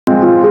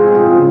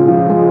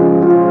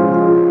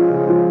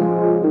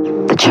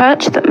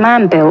church that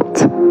man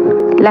built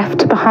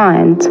left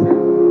behind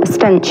a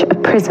stench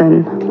of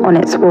prison on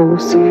its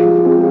walls.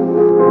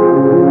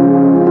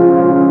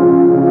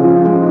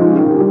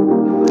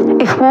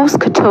 If walls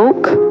could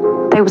talk,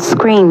 they would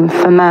scream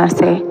for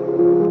mercy.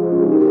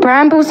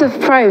 Brambles of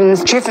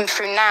thrones driven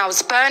through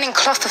nails, burning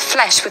cloth of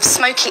flesh with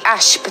smoky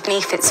ash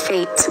beneath its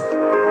feet.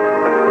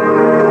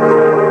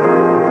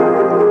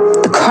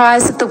 The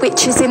cries of the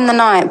witches in the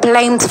night,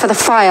 blamed for the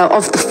fire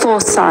of the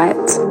foresight.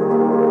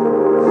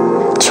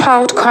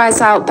 Child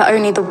cries out, but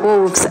only the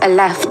wolves are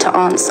left to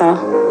answer.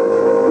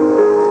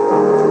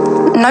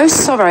 No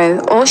sorrow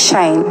or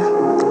shame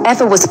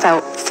ever was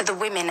felt for the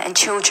women and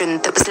children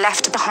that was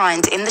left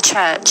behind in the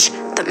church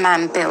that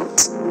man built.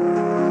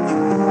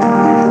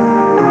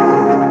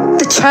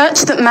 The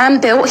church that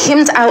man built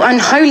hymned out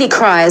unholy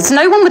cries.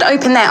 No one would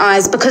open their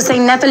eyes because they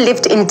never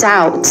lived in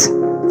doubt.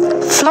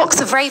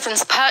 Flocks of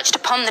ravens perched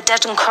upon the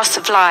deadened cross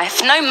of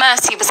life. No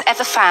mercy was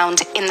ever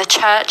found in the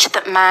church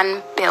that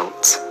man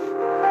built.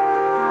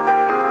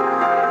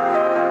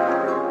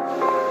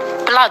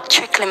 Blood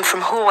trickling from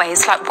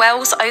hallways like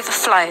wells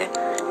overflow.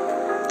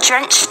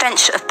 Drenched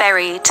stench of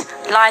buried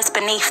lies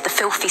beneath the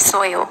filthy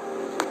soil.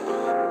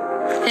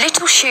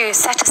 Little shoes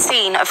set a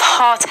scene of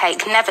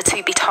heartache never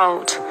to be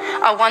told.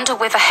 I wonder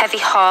with a heavy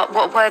heart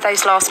what were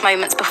those last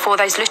moments before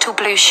those little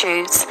blue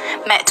shoes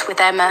met with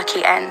their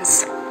murky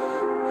ends.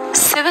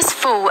 Sewers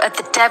full of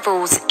the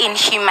devil's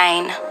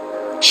inhumane,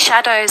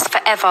 shadows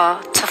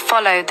forever to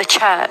follow the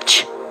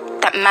church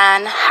that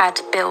man had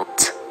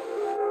built.